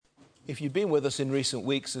If you've been with us in recent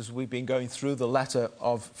weeks as we've been going through the letter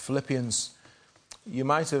of Philippians, you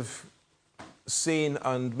might have seen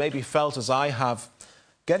and maybe felt as I have,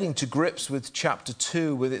 getting to grips with chapter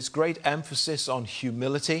 2 with its great emphasis on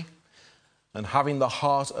humility and having the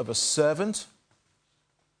heart of a servant.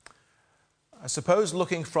 I suppose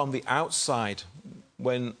looking from the outside,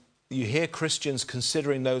 when you hear Christians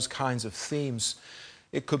considering those kinds of themes,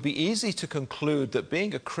 it could be easy to conclude that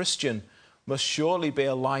being a Christian must surely be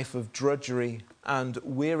a life of drudgery and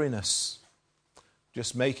weariness.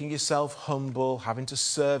 Just making yourself humble, having to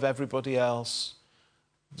serve everybody else.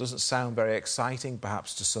 Doesn't sound very exciting,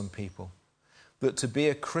 perhaps, to some people. That to be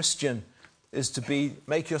a Christian is to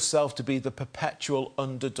make yourself to be the perpetual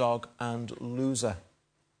underdog and loser.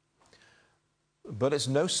 But it's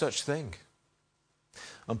no such thing.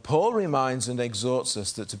 And Paul reminds and exhorts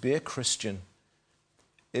us that to be a Christian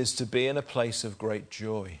is to be in a place of great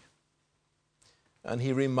joy. And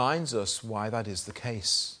he reminds us why that is the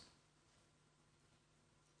case.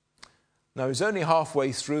 Now, he's only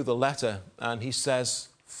halfway through the letter, and he says,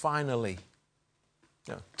 finally.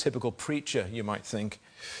 Typical preacher, you might think.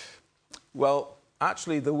 Well,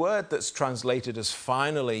 actually, the word that's translated as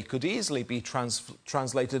finally could easily be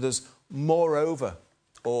translated as moreover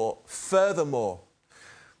or furthermore.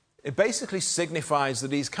 It basically signifies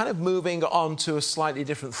that he's kind of moving on to a slightly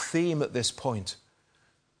different theme at this point.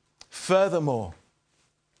 Furthermore.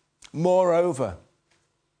 Moreover.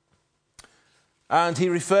 And he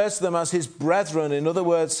refers to them as his brethren. In other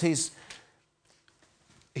words, he's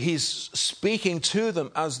speaking to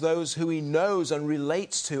them as those who he knows and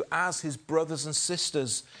relates to as his brothers and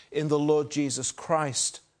sisters in the Lord Jesus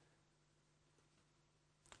Christ.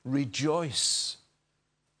 Rejoice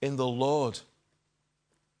in the Lord.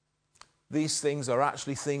 These things are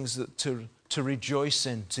actually things that to rejoice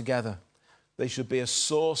in together. They should be a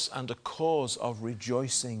source and a cause of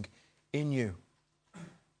rejoicing in you.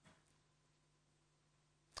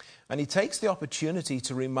 And he takes the opportunity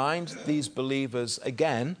to remind these believers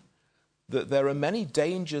again that there are many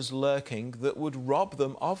dangers lurking that would rob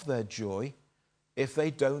them of their joy if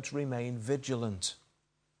they don't remain vigilant.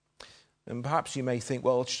 And perhaps you may think,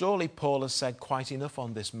 well, surely Paul has said quite enough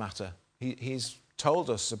on this matter. He's told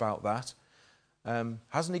us about that.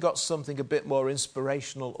 Hasn't he got something a bit more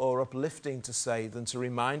inspirational or uplifting to say than to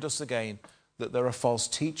remind us again that there are false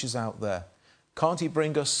teachers out there? Can't he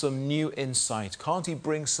bring us some new insight? Can't he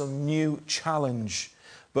bring some new challenge?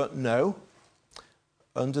 But no,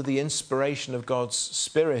 under the inspiration of God's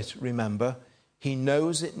Spirit, remember, he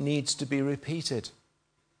knows it needs to be repeated.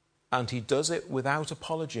 And he does it without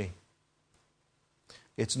apology.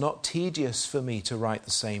 It's not tedious for me to write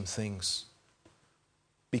the same things,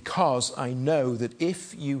 because I know that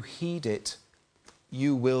if you heed it,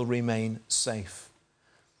 you will remain safe.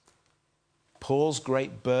 Paul's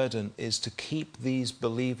great burden is to keep these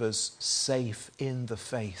believers safe in the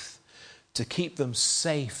faith, to keep them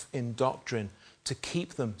safe in doctrine, to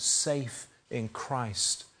keep them safe in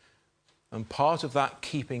Christ. And part of that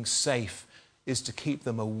keeping safe is to keep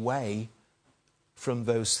them away from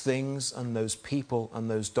those things and those people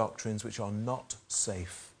and those doctrines which are not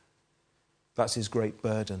safe. That's his great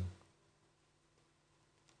burden.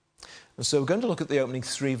 And so we're going to look at the opening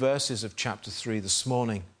 3 verses of chapter 3 this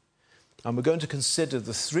morning. And we're going to consider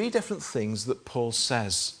the 3 different things that Paul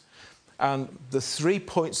says and the 3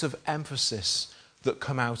 points of emphasis that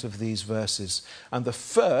come out of these verses. And the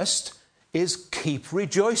first is keep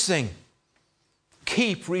rejoicing.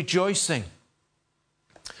 Keep rejoicing.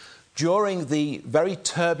 During the very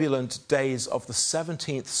turbulent days of the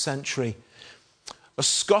 17th century, a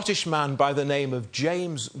Scottish man by the name of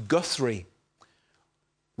James Guthrie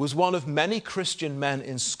was one of many Christian men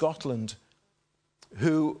in Scotland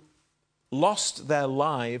who lost their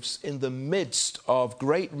lives in the midst of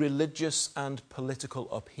great religious and political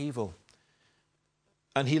upheaval.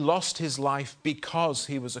 And he lost his life because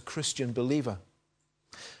he was a Christian believer.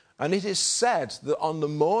 And it is said that on the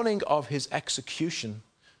morning of his execution,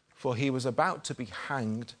 for he was about to be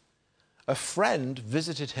hanged, a friend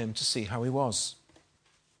visited him to see how he was.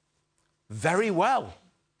 "Very well,"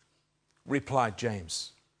 replied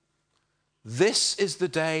James. "This is the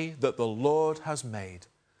day that the Lord has made.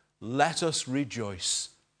 Let us rejoice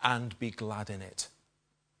and be glad in it."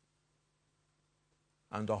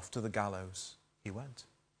 And off to the gallows he went.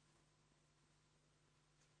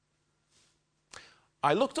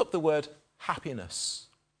 I looked up the word happiness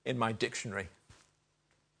in my dictionary.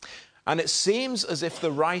 And it seems as if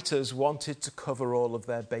the writers wanted to cover all of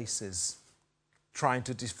their bases, trying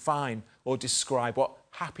to define or describe what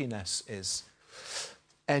happiness is.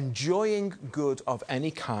 Enjoying good of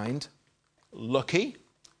any kind, lucky,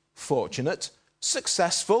 fortunate,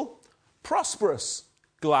 successful, prosperous,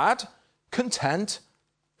 glad, content,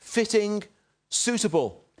 fitting,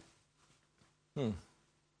 suitable.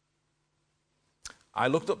 I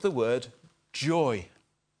looked up the word joy.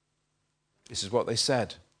 This is what they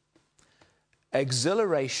said.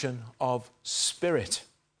 Exhilaration of spirit.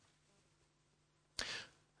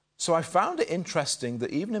 So I found it interesting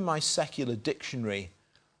that even in my secular dictionary,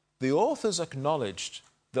 the authors acknowledged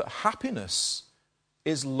that happiness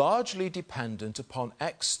is largely dependent upon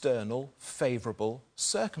external favourable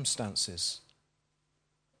circumstances,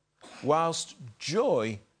 whilst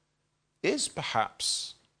joy is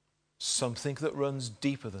perhaps something that runs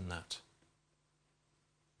deeper than that,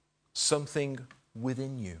 something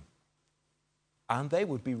within you. And they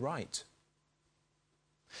would be right.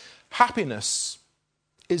 Happiness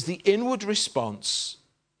is the inward response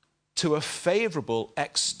to a favourable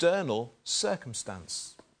external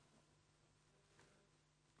circumstance.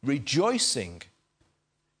 Rejoicing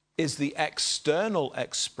is the external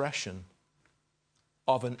expression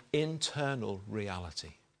of an internal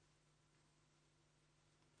reality.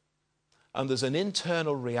 And there's an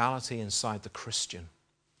internal reality inside the Christian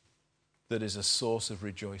that is a source of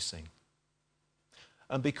rejoicing.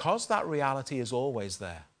 And because that reality is always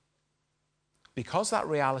there, because that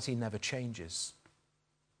reality never changes,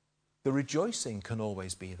 the rejoicing can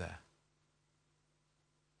always be there.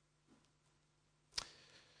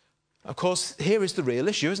 Of course, here is the real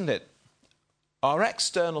issue, isn't it? Our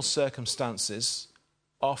external circumstances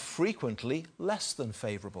are frequently less than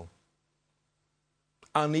favourable.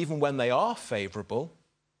 And even when they are favourable,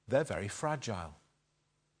 they're very fragile.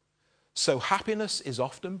 So happiness is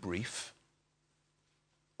often brief,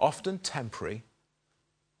 often temporary,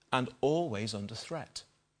 and always under threat.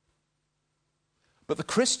 But the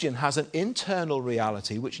Christian has an internal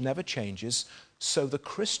reality which never changes, so the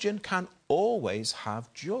Christian can always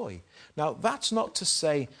have joy. Now, that's not to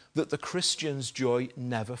say that the Christian's joy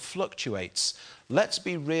never fluctuates. Let's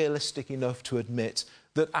be realistic enough to admit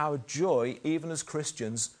that our joy, even as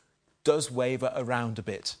Christians, does waver around a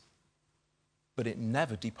bit. But it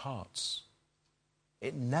never departs.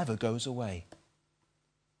 It never goes away.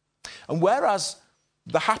 And whereas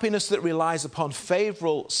the happiness that relies upon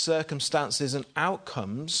favourable circumstances and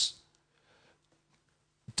outcomes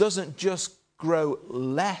doesn't just grow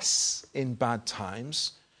less in bad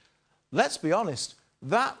times, let's be honest,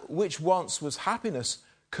 that which once was happiness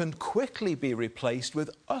can quickly be replaced with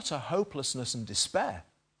utter hopelessness and despair.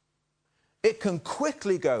 It can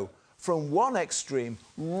quickly go from one extreme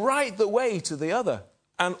right the way to the other,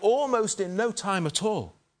 and almost in no time at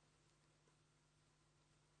all.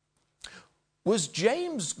 Was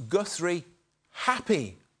James Guthrie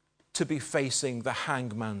happy to be facing the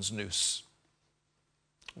hangman's noose?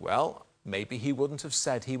 Well, maybe he wouldn't have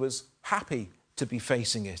said he was happy to be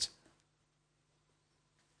facing it.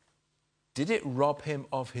 Did it rob him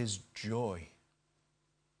of his joy?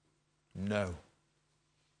 No.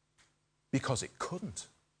 Because it couldn't.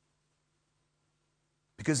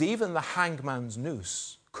 Because even the hangman's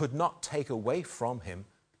noose could not take away from him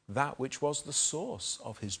that which was the source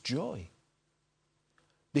of his joy.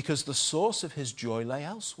 Because the source of his joy lay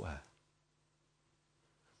elsewhere.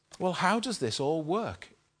 Well, how does this all work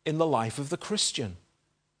in the life of the Christian?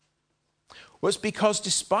 Well, it's because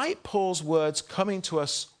despite Paul's words coming to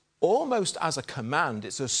us almost as a command,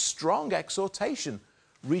 it's a strong exhortation.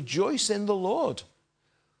 Rejoice in the Lord.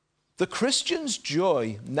 The Christian's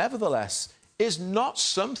joy, nevertheless, is not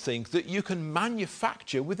something that you can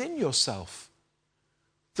manufacture within yourself.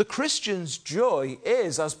 The Christian's joy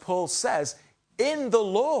is, as Paul says, in the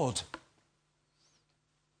Lord.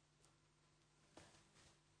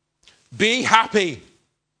 Be happy.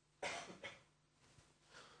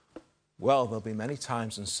 Well, there'll be many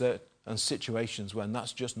times and situations when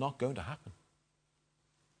that's just not going to happen.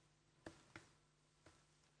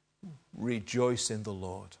 Rejoice in the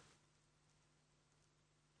Lord.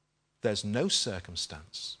 There's no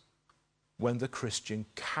circumstance when the Christian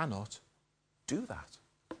cannot do that.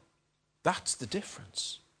 That's the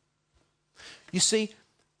difference. You see,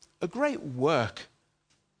 a great work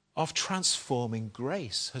of transforming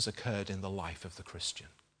grace has occurred in the life of the Christian.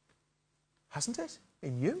 Hasn't it?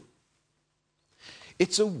 In you?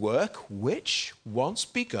 It's a work which, once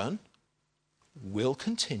begun, will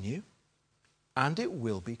continue and it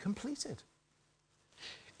will be completed.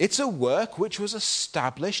 It's a work which was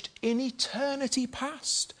established in eternity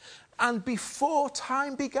past and before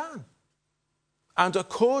time began, and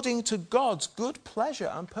according to God's good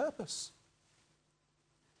pleasure and purpose.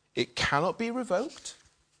 It cannot be revoked,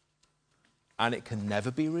 and it can never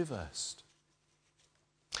be reversed.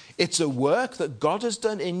 It's a work that God has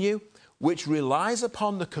done in you, which relies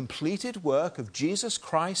upon the completed work of Jesus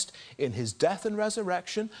Christ in his death and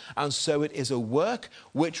resurrection, and so it is a work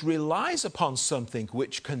which relies upon something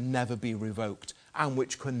which can never be revoked and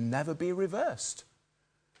which can never be reversed.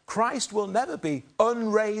 Christ will never be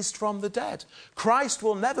unraised from the dead. Christ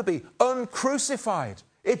will never be uncrucified.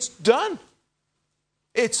 It's done.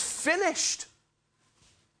 It's finished.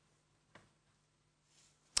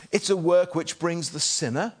 It's a work which brings the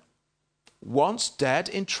sinner, once dead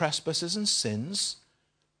in trespasses and sins,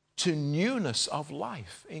 to newness of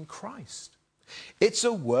life in Christ. It's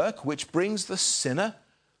a work which brings the sinner,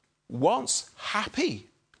 once happy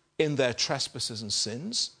in their trespasses and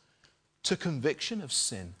sins, to conviction of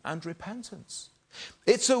sin and repentance.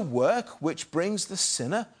 It's a work which brings the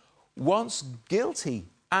sinner, once guilty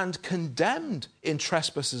and condemned in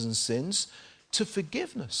trespasses and sins, to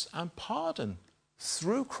forgiveness and pardon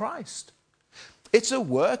through Christ. It's a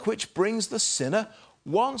work which brings the sinner,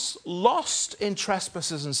 once lost in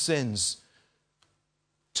trespasses and sins,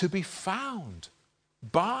 to be found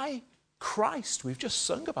by Christ. We've just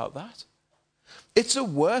sung about that. It's a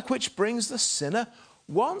work which brings the sinner,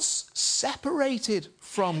 once separated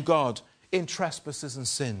from God in trespasses and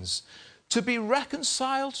sins, to be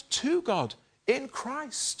reconciled to God in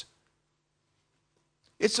Christ.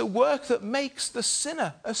 It's a work that makes the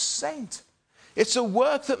sinner a saint. It's a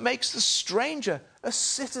work that makes the stranger a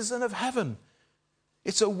citizen of heaven.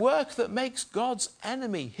 It's a work that makes God's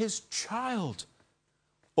enemy his child,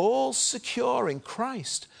 all secure in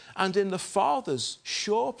Christ and in the Father's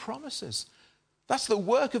sure promises. That's the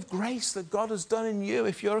work of grace that God has done in you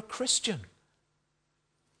if you're a Christian.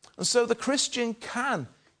 And so the Christian can,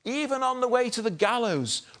 even on the way to the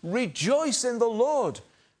gallows, rejoice in the Lord,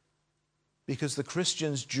 because the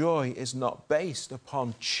Christian's joy is not based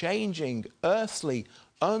upon changing, earthly,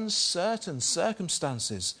 uncertain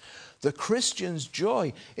circumstances. The Christian's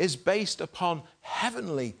joy is based upon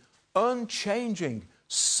heavenly, unchanging,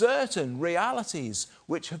 certain realities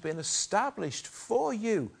which have been established for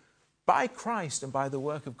you by Christ and by the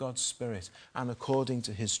work of God's Spirit and according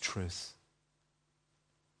to his truth.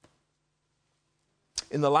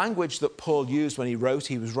 In the language that Paul used when he wrote,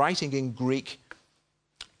 he was writing in Greek.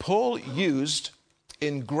 Paul used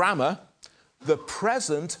in grammar the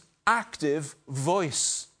present active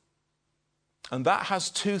voice. And that has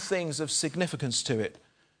two things of significance to it.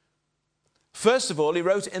 First of all, he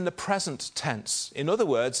wrote in the present tense. In other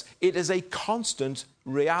words, it is a constant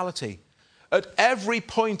reality. At every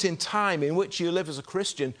point in time in which you live as a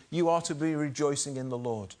Christian, you are to be rejoicing in the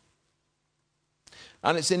Lord.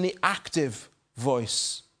 And it's in the active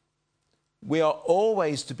voice. We are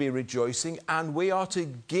always to be rejoicing, and we are to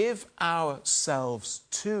give ourselves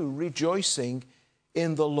to rejoicing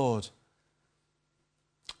in the Lord.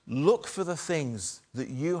 Look for the things that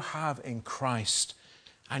you have in Christ,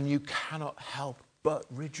 and you cannot help but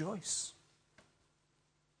rejoice.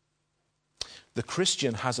 The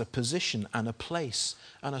Christian has a position and a place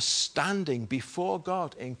and a standing before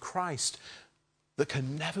God in Christ that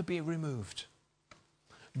can never be removed.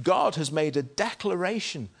 God has made a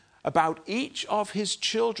declaration about each of his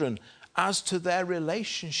children as to their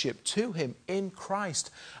relationship to him in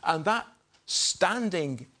Christ. And that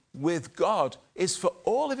standing with God is for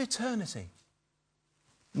all of eternity.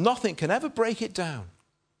 Nothing can ever break it down.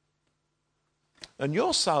 And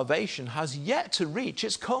your salvation has yet to reach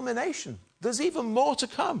its culmination. There's even more to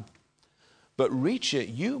come. But reach it,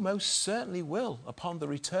 you most certainly will upon the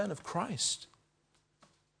return of Christ.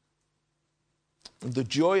 And the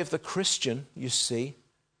joy of the Christian, you see,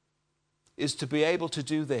 is to be able to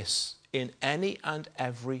do this in any and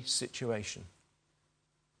every situation.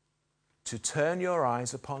 To turn your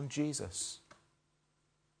eyes upon Jesus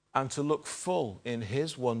and to look full in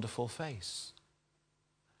his wonderful face.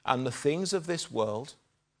 And the things of this world,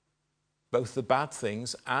 both the bad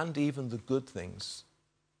things and even the good things,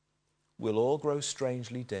 will all grow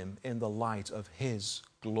strangely dim in the light of his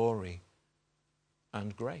glory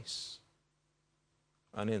and grace.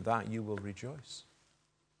 And in that you will rejoice.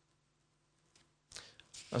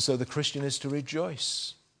 And so the Christian is to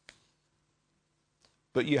rejoice.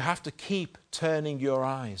 But you have to keep turning your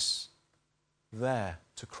eyes there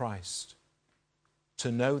to Christ,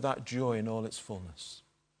 to know that joy in all its fullness.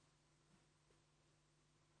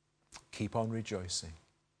 Keep on rejoicing.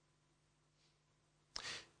 Let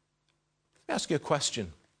me ask you a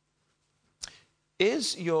question.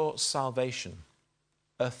 Is your salvation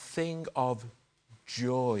a thing of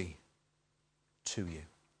joy to you?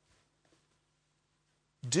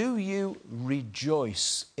 Do you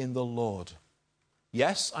rejoice in the Lord?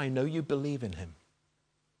 Yes, I know you believe in him.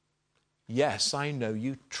 Yes, I know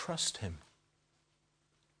you trust him.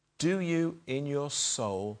 Do you in your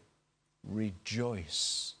soul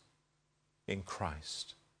rejoice in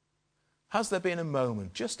Christ? Has there been a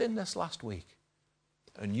moment just in this last week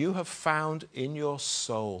and you have found in your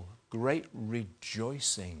soul great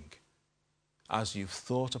rejoicing as you've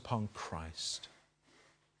thought upon Christ?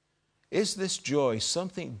 Is this joy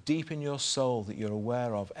something deep in your soul that you're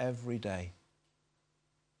aware of every day?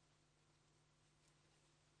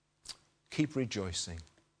 Keep rejoicing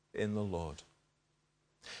in the Lord.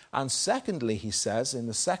 And secondly, he says in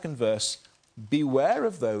the second verse, beware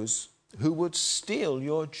of those who would steal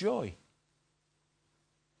your joy.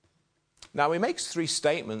 Now, he makes three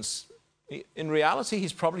statements. In reality,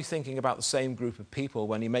 he's probably thinking about the same group of people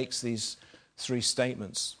when he makes these three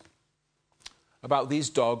statements. About these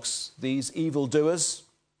dogs, these evildoers,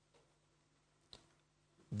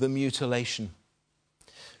 the mutilation.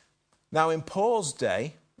 Now, in Paul's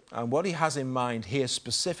day, and what he has in mind here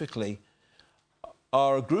specifically,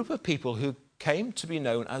 are a group of people who came to be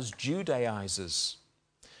known as Judaizers.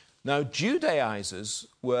 Now, Judaizers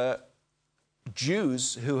were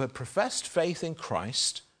Jews who had professed faith in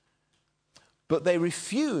Christ, but they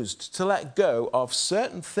refused to let go of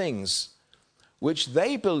certain things which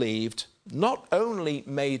they believed not only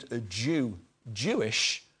made a Jew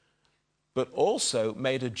Jewish, but also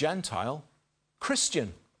made a Gentile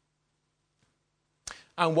Christian.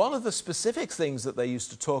 And one of the specific things that they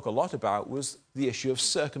used to talk a lot about was the issue of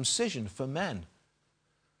circumcision for men.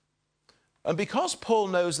 And because Paul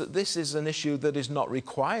knows that this is an issue that is not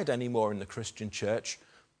required anymore in the Christian church,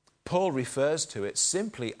 Paul refers to it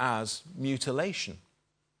simply as mutilation,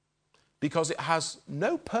 because it has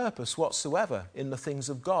no purpose whatsoever in the things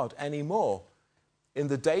of God anymore in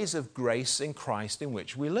the days of grace in Christ in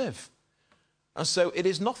which we live. And so it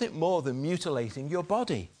is nothing more than mutilating your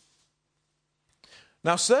body.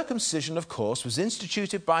 Now, circumcision, of course, was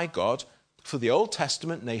instituted by God for the Old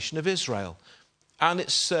Testament nation of Israel, and it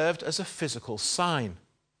served as a physical sign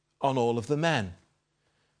on all of the men.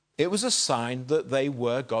 It was a sign that they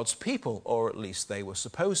were God's people, or at least they were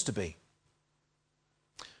supposed to be.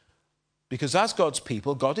 Because as God's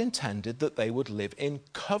people, God intended that they would live in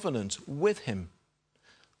covenant with him,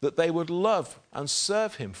 that they would love and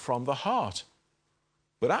serve him from the heart.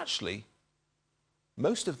 But actually,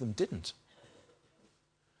 most of them didn't.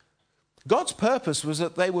 God's purpose was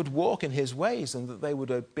that they would walk in his ways and that they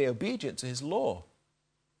would be obedient to his law.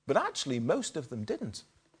 But actually, most of them didn't.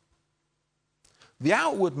 The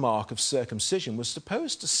outward mark of circumcision was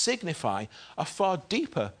supposed to signify a far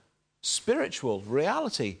deeper spiritual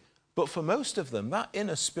reality. But for most of them, that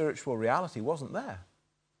inner spiritual reality wasn't there.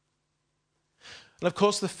 And of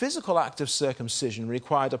course, the physical act of circumcision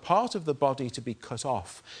required a part of the body to be cut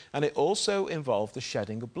off, and it also involved the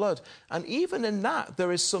shedding of blood. And even in that,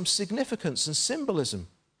 there is some significance and symbolism.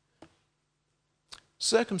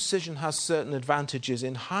 Circumcision has certain advantages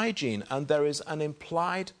in hygiene, and there is an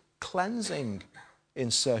implied cleansing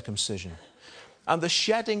in circumcision. And the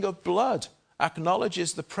shedding of blood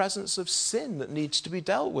acknowledges the presence of sin that needs to be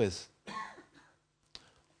dealt with.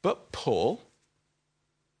 But Paul,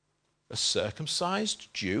 a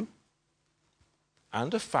circumcised Jew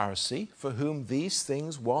and a Pharisee for whom these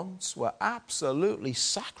things once were absolutely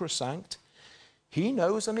sacrosanct, he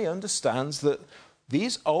knows and he understands that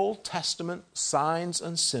these Old Testament signs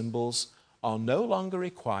and symbols are no longer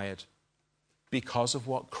required because of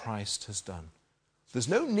what Christ has done. There's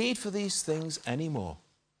no need for these things anymore.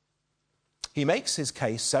 He makes his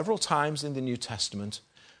case several times in the New Testament,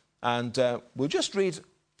 and we'll just read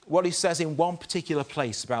what he says in one particular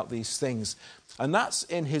place about these things. And that's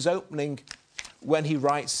in his opening when he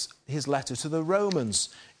writes his letter to the Romans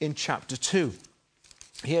in chapter 2.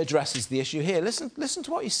 He addresses the issue here. Listen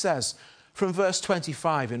to what he says from verse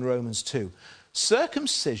 25 in Romans 2.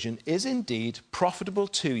 Circumcision is indeed profitable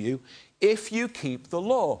to you if you keep the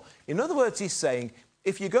law. In other words, he's saying,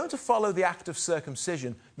 if you're going to follow the act of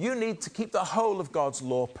circumcision, you need to keep the whole of God's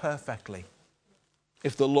law perfectly,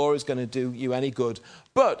 if the law is going to do you any good.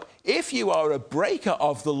 But if you are a breaker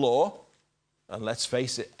of the law, and let's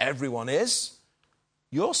face it, everyone is,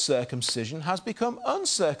 your circumcision has become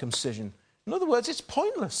uncircumcision. In other words, it's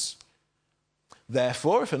pointless.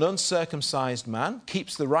 Therefore, if an uncircumcised man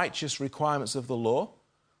keeps the righteous requirements of the law,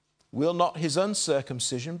 will not his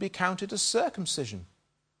uncircumcision be counted as circumcision?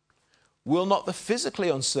 Will not the physically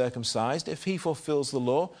uncircumcised, if he fulfills the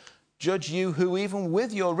law, judge you who even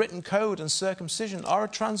with your written code and circumcision are a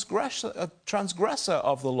transgressor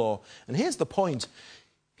of the law? And here's the point.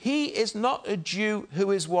 He is not a Jew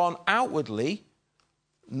who is one outwardly,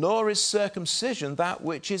 nor is circumcision that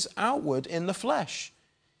which is outward in the flesh.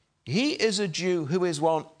 He is a Jew who is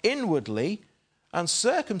one inwardly, and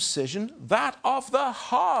circumcision that of the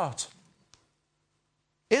heart,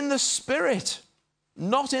 in the Spirit,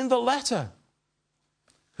 not in the letter,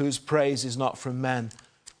 whose praise is not from men,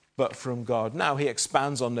 but from God. Now, he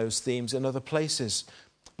expands on those themes in other places,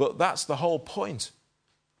 but that's the whole point.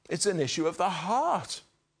 It's an issue of the heart.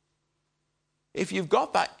 If you've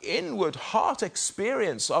got that inward heart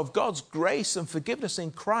experience of God's grace and forgiveness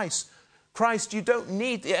in Christ, you don't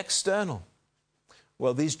need the external.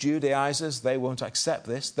 Well, these Judaizers, they won't accept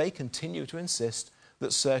this. They continue to insist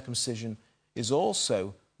that circumcision is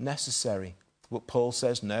also necessary. But Paul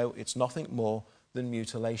says, no, it's nothing more than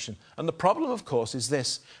mutilation. And the problem, of course, is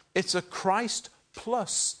this. It's a Christ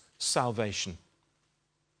plus salvation.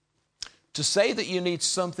 To say that you need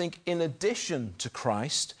something in addition to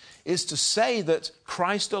Christ is to say that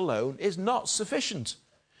Christ alone is not sufficient.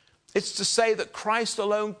 It's to say that Christ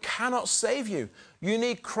alone cannot save you. You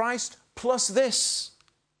need Christ plus this.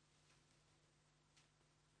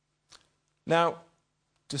 Now,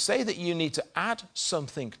 to say that you need to add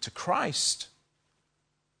something to Christ,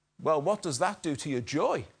 well, what does that do to your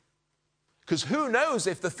joy? Because who knows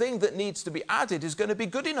if the thing that needs to be added is going to be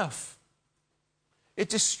good enough? It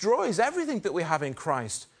destroys everything that we have in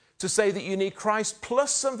Christ to say that you need Christ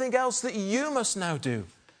plus something else that you must now do.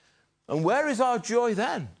 And where is our joy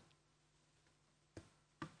then?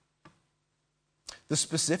 The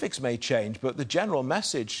specifics may change, but the general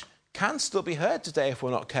message can still be heard today if we're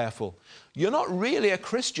not careful. You're not really a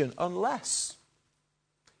Christian unless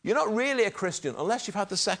you've had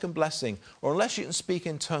the second blessing, or unless you can speak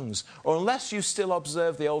in tongues, or unless you still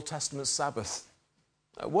observe the Old Testament Sabbath.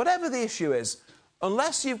 Whatever the issue is,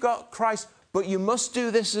 unless you've got Christ, but you must do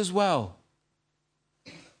this as well.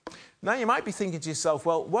 Now you might be thinking to yourself,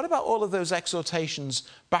 well, what about all of those exhortations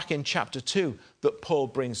back in chapter 2 that Paul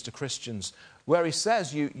brings to Christians, where he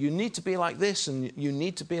says you need to be like this and you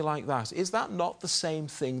need to be like that? Is that not the same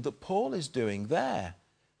thing that Paul is doing there?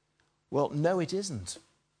 Well, no, it isn't.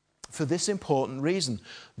 For this important reason.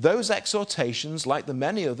 Those exhortations, like the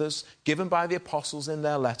many others given by the apostles in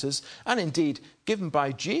their letters, and indeed given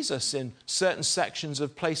by Jesus in certain sections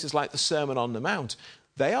of places like the Sermon on the Mount,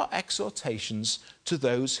 they are exhortations to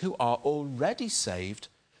those who are already saved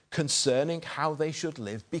concerning how they should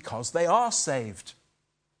live because they are saved.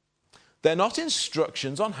 They're not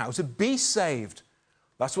instructions on how to be saved.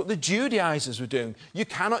 That's what the Judaizers were doing. You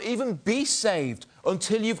cannot even be saved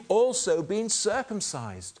until you've also been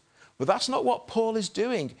circumcised. But that's not what Paul is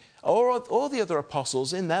doing, or the other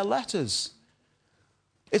apostles in their letters.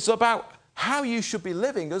 It's about how you should be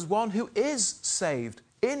living as one who is saved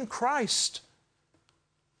in Christ.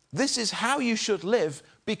 This is how you should live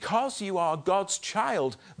because you are God's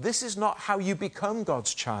child. This is not how you become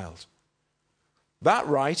God's child. That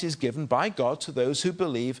right is given by God to those who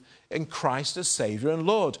believe in Christ as Saviour and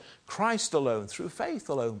Lord. Christ alone, through faith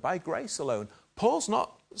alone, by grace alone. Paul's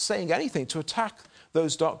not saying anything to attack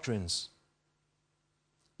those doctrines.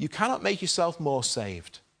 You cannot make yourself more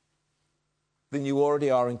saved than you already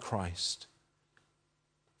are in Christ.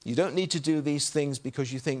 You don't need to do these things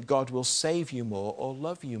because you think God will save you more or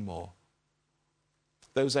love you more.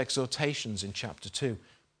 Those exhortations in chapter 2,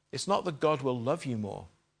 it's not that God will love you more,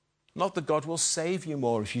 not that God will save you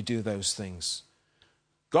more if you do those things.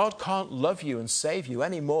 God can't love you and save you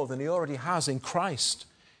any more than he already has in Christ.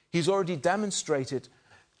 He's already demonstrated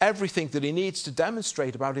everything that he needs to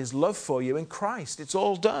demonstrate about his love for you in Christ. It's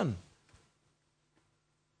all done.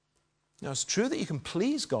 Now, it's true that you can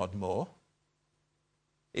please God more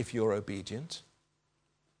if you're obedient,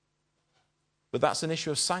 but that's an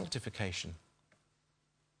issue of sanctification.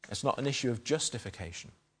 It's not an issue of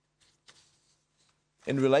justification.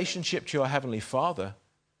 In relationship to your Heavenly Father,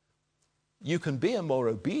 you can be a more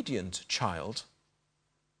obedient child,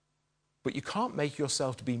 but you can't make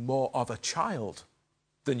yourself to be more of a child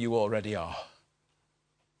than you already are.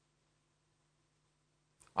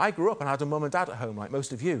 I grew up and had a mum and dad at home like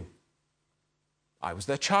most of you. I was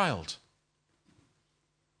their child.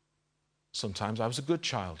 Sometimes I was a good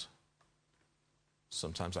child.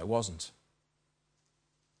 Sometimes I wasn't.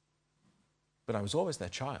 But I was always their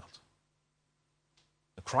child.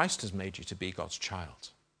 Christ has made you to be God's child.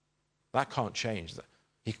 That can't change.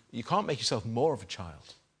 You can't make yourself more of a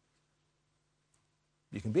child.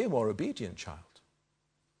 You can be a more obedient child.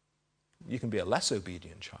 You can be a less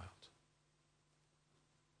obedient child.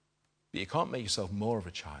 But you can't make yourself more of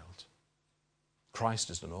a child. Christ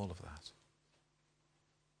has done all of that.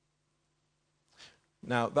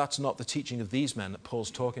 Now, that's not the teaching of these men that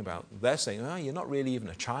Paul's talking about. They're saying, you're not really even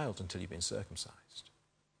a child until you've been circumcised.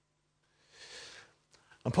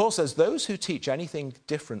 And Paul says, those who teach anything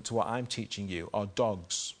different to what I'm teaching you are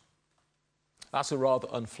dogs. That's a rather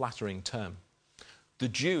unflattering term. The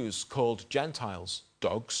Jews called Gentiles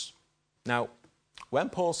dogs. Now, When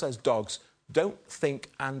Paul says dogs, don't think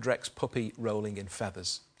Andrex puppy rolling in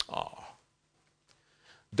feathers. Oh.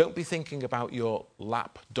 Don't be thinking about your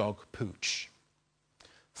lap dog Pooch.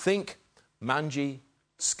 Think mangy,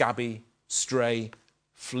 scabby, stray,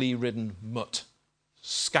 flea-ridden mutt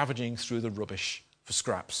scavenging through the rubbish for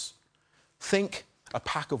scraps. Think a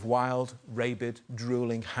pack of wild, rabid,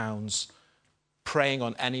 drooling hounds preying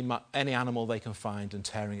on any animal they can find and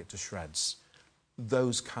tearing it to shreds.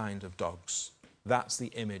 Those kind of dogs. That's the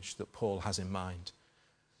image that Paul has in mind.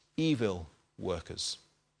 Evil workers.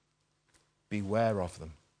 Beware of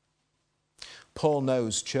them. Paul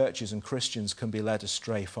knows churches and Christians can be led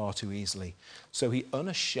astray far too easily, so he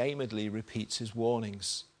unashamedly repeats his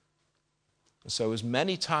warnings. So as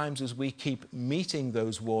many times as we keep meeting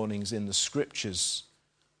those warnings in the Scriptures,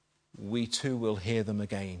 we too will hear them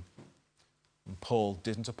again. And Paul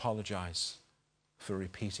didn't apologize for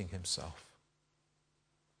repeating himself.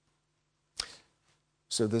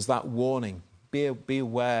 So there's that warning. Be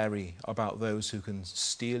wary about those who can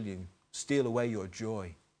steal away your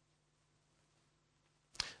joy.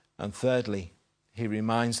 And thirdly, he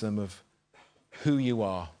reminds them of who you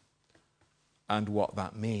are and what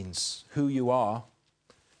that means. Who you are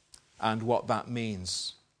and what that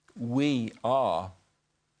means. We are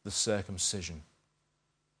the circumcision.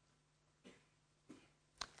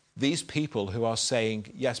 These people who are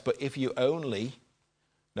saying, yes, but if you only...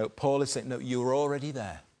 No, Paul is saying, no, you're already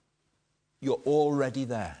there. You're already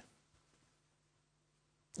there.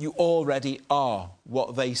 You already are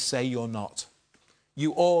what they say you're not.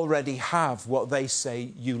 You already have what they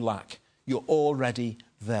say you lack. You're already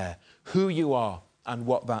there. Who you are and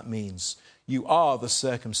what that means. You are the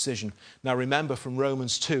circumcision. Now remember from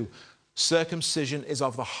Romans 2, circumcision is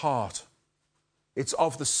of the heart. It's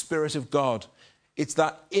of the Spirit of God. It's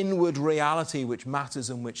that inward reality which matters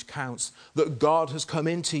and which counts, that God has come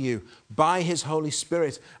into you by his Holy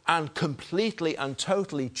Spirit and completely and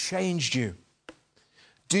totally changed you.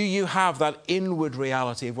 Do you have that inward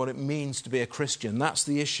reality of what it means to be a Christian? That's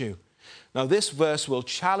the issue. Now, this verse will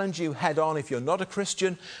challenge you head on if you're not a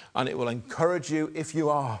Christian, and it will encourage you if you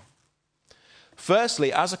are.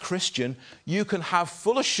 Firstly, as a Christian, you can have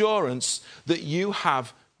full assurance that you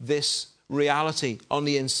have this reality on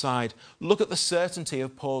the inside. Look at the certainty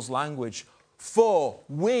of Paul's language. For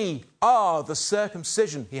we are the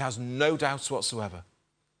circumcision. He has no doubts whatsoever.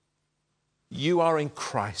 You are in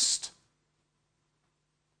Christ.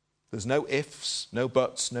 There's no ifs, no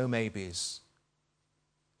buts, no maybes.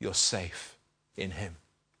 You're safe in him.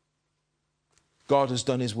 God has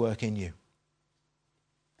done his work in you.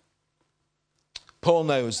 Paul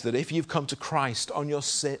knows that if you've come to Christ on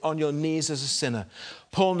your knees as a sinner,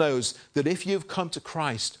 Paul knows that if you've come to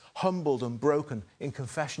Christ humbled and broken in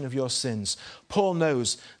confession of your sins, Paul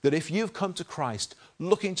knows that if you've come to Christ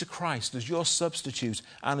looking to Christ as your substitute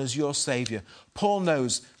and as your Saviour, Paul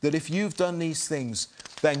knows that if you've done these things,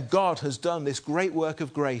 then God has done this great work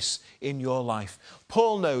of grace in your life.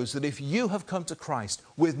 Paul knows that if you have come to Christ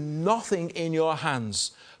with nothing in your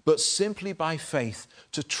hands, but simply by faith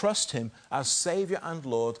to trust him as Saviour and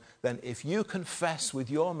Lord, then if you confess with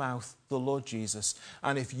your mouth the Lord Jesus,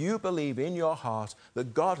 and if you believe in your heart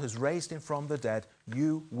that God has raised him from the dead,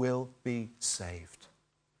 you will be saved.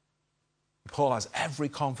 Paul has every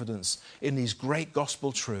confidence in these great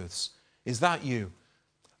gospel truths. Is that you?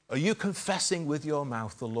 Are you confessing with your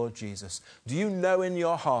mouth the Lord Jesus? Do you know in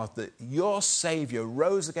your heart that your Saviour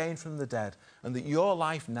rose again from the dead and that your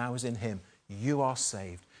life now is in him? You are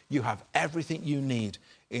saved. You have everything you need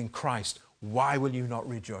in Christ. Why will you not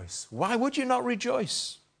rejoice? Why would you not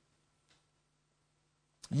rejoice?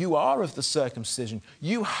 You are of the circumcision.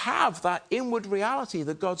 You have that inward reality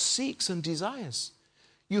that God seeks and desires.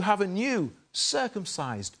 You have a new,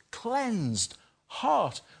 circumcised, cleansed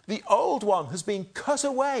heart. The old one has been cut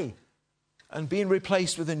away and been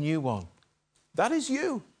replaced with a new one. That is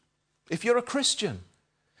you, if you're a Christian.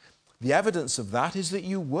 The evidence of that is that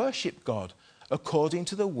you worship God according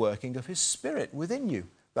to the working of his Spirit within you.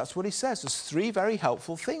 That's what he says. There's three very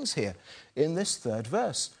helpful things here in this third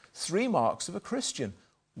verse. 3 marks of a Christian: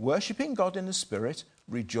 worshipping God in the Spirit,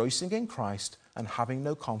 rejoicing in Christ, and having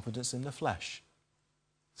no confidence in the flesh.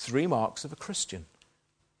 3 marks of a Christian.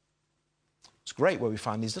 It's great where we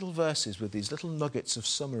find these little verses with these little nuggets of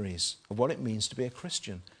summaries of what it means to be a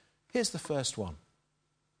Christian. Here's the first one.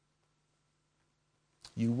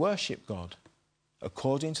 You worship God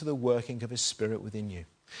according to the working of his Spirit within you.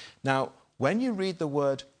 Now, when you read the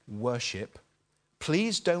word worship,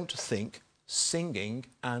 please don't think singing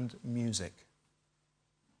and music.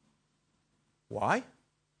 Why?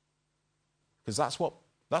 Because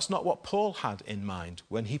that's not what Paul had in mind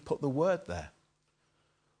when he put the word there.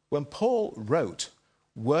 When Paul wrote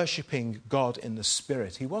worshipping God in the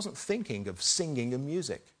Spirit, he wasn't thinking of singing and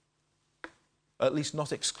music, at least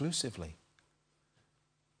not exclusively.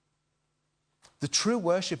 The true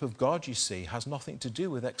worship of God, you see, has nothing to do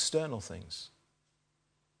with external things.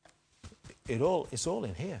 It's all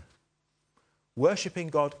in here. Worshipping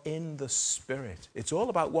God in the Spirit. It's all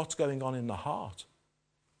about what's going on in the heart.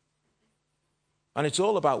 And it's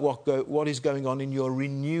all about what is going on in your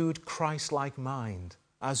renewed Christ-like mind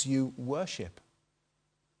as you worship.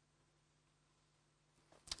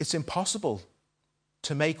 It's impossible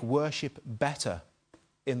to make worship better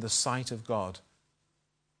in the sight of God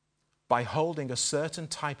by holding a certain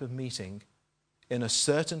type of meeting in a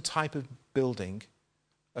certain type of building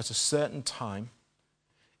at a certain time.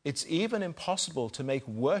 It's even impossible to make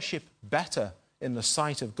worship better in the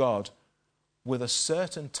sight of God with a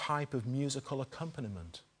certain type of musical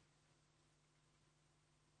accompaniment.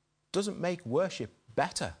 Doesn't make worship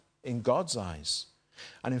better in God's eyes.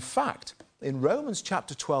 And in fact, in Romans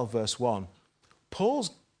chapter 12, verse 1,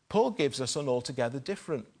 Paul gives us an altogether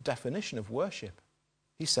different definition of worship.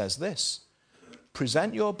 He says this: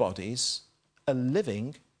 present your bodies a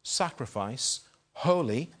living sacrifice,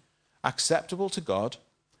 holy, acceptable to God,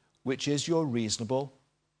 which is your reasonable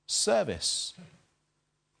service.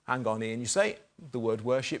 Hang on, Ian, you say the word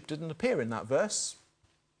worship didn't appear in that verse.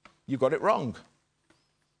 You got it wrong.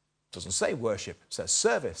 It doesn't say worship, it says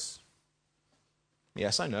service.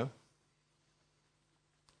 Yes, I know.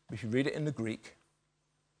 If you read it in the Greek,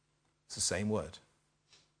 it's the same word.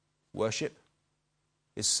 Worship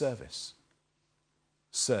is service.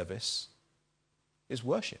 Service is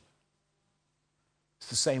worship. It's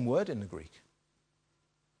the same word in the Greek.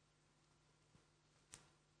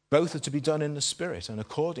 Both are to be done in the Spirit and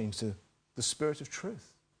according to the Spirit of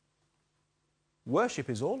truth. Worship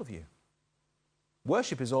is all of you.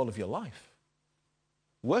 Worship is all of your life.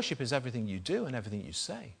 Worship is everything you do and everything you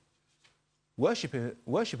say. Worship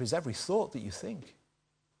is every thought that you think.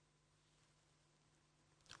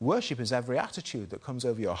 Worship is every attitude that comes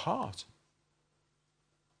over your heart.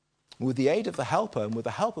 With the aid of the Helper and with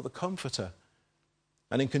the help of the Comforter,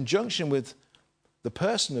 and in conjunction with the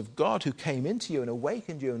person of God who came into you and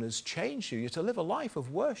awakened you and has changed you, you're to live a life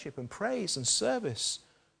of worship and praise and service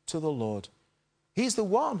to the Lord. He's the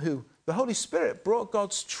one who, the Holy Spirit, brought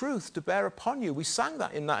God's truth to bear upon you. We sang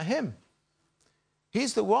that in that hymn.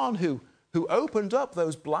 He's the one who opened up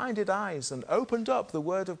those blinded eyes and opened up the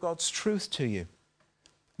word of God's truth to you.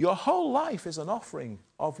 Your whole life is an offering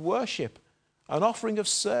of worship, an offering of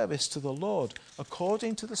service to the Lord,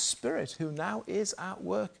 according to the Spirit who now is at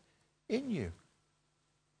work in you.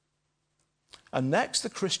 And next, the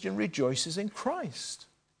Christian rejoices in Christ.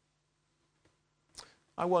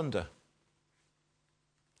 I wonder,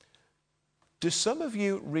 do some of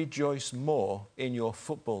you rejoice more in your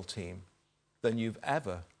football team than you've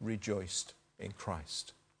ever rejoiced in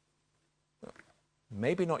Christ?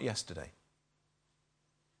 Maybe not yesterday.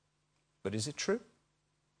 But is it true?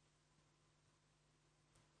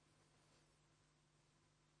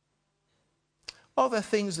 Are there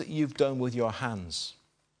things that you've done with your hands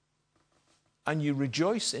and you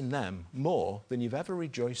rejoice in them more than you've ever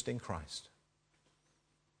rejoiced in Christ?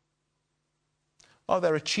 Are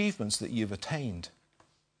there achievements that you've attained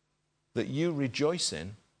that you rejoice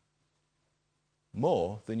in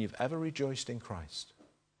more than you've ever rejoiced in Christ?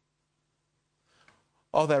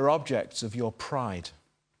 Are there objects of your pride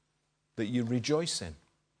that you rejoice in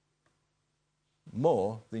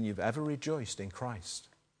more than you've ever rejoiced in Christ?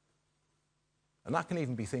 And that can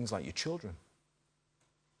even be things like your children.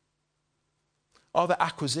 Are there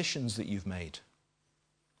acquisitions that you've made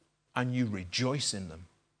and you rejoice in them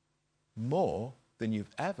more than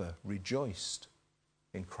you've ever rejoiced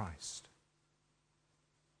in Christ?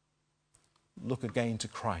 Look again to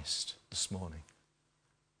Christ this morning.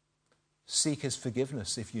 Seek his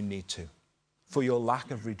forgiveness if you need to, for your lack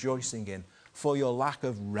of rejoicing in, for your lack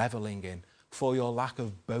of reveling in, for your lack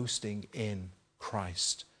of boasting in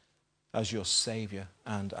Christ as your Saviour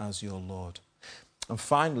and as your Lord. And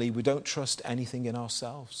finally, we don't trust anything in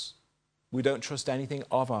ourselves. We don't trust anything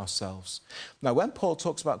of ourselves. Now, when Paul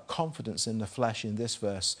talks about confidence in the flesh in this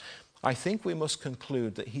verse, I think we must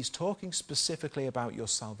conclude that he's talking specifically about your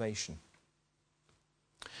salvation.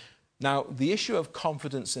 Now, the issue of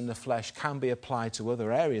confidence in the flesh can be applied to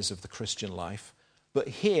other areas of the Christian life, but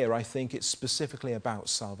here I think it's specifically about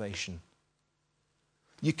salvation.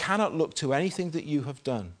 You cannot look to anything that you have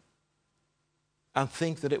done and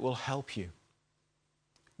think that it will help you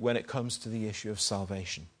when it comes to the issue of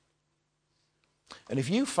salvation. And if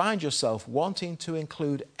you find yourself wanting to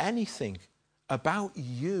include anything about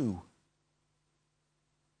you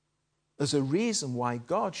as a reason why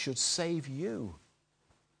God should save you,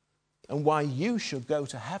 and why you should go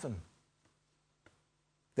to heaven,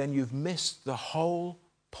 then you've missed the whole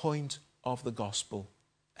point of the gospel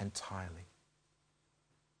entirely.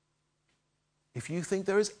 If you think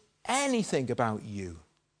there is anything about you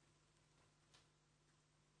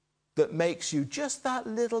that makes you just that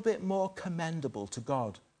little bit more commendable to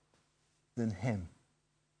God than him,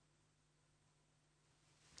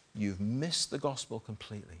 you've missed the gospel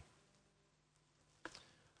completely.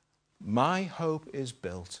 My hope is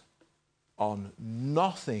built on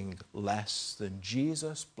nothing less than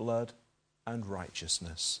Jesus' blood and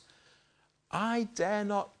righteousness. I dare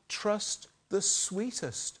not trust the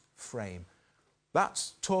sweetest frame.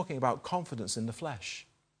 That's talking about confidence in the flesh.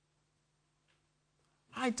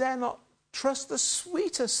 I dare not trust the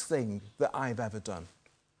sweetest thing that I've ever done.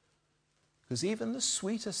 Because even the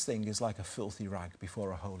sweetest thing is like a filthy rag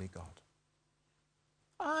before a holy God.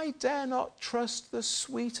 I dare not trust the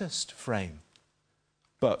sweetest frame,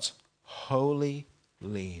 but wholly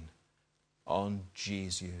lean on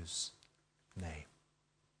Jesus' name.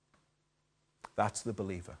 That's the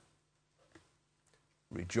believer.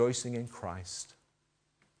 Rejoicing in Christ.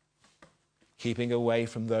 Keeping away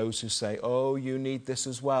from those who say, oh, you need this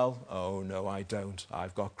as well. Oh, no, I don't.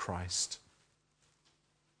 I've got Christ.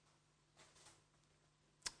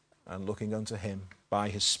 And looking unto him by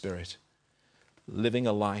his Spirit, living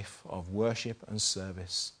a life of worship and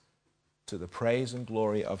service to the praise and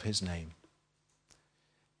glory of his name.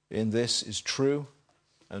 In this is true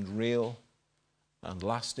and real and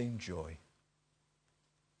lasting joy.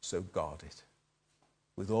 So guard it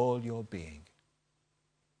with all your being.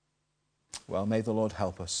 Well, may the Lord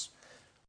help us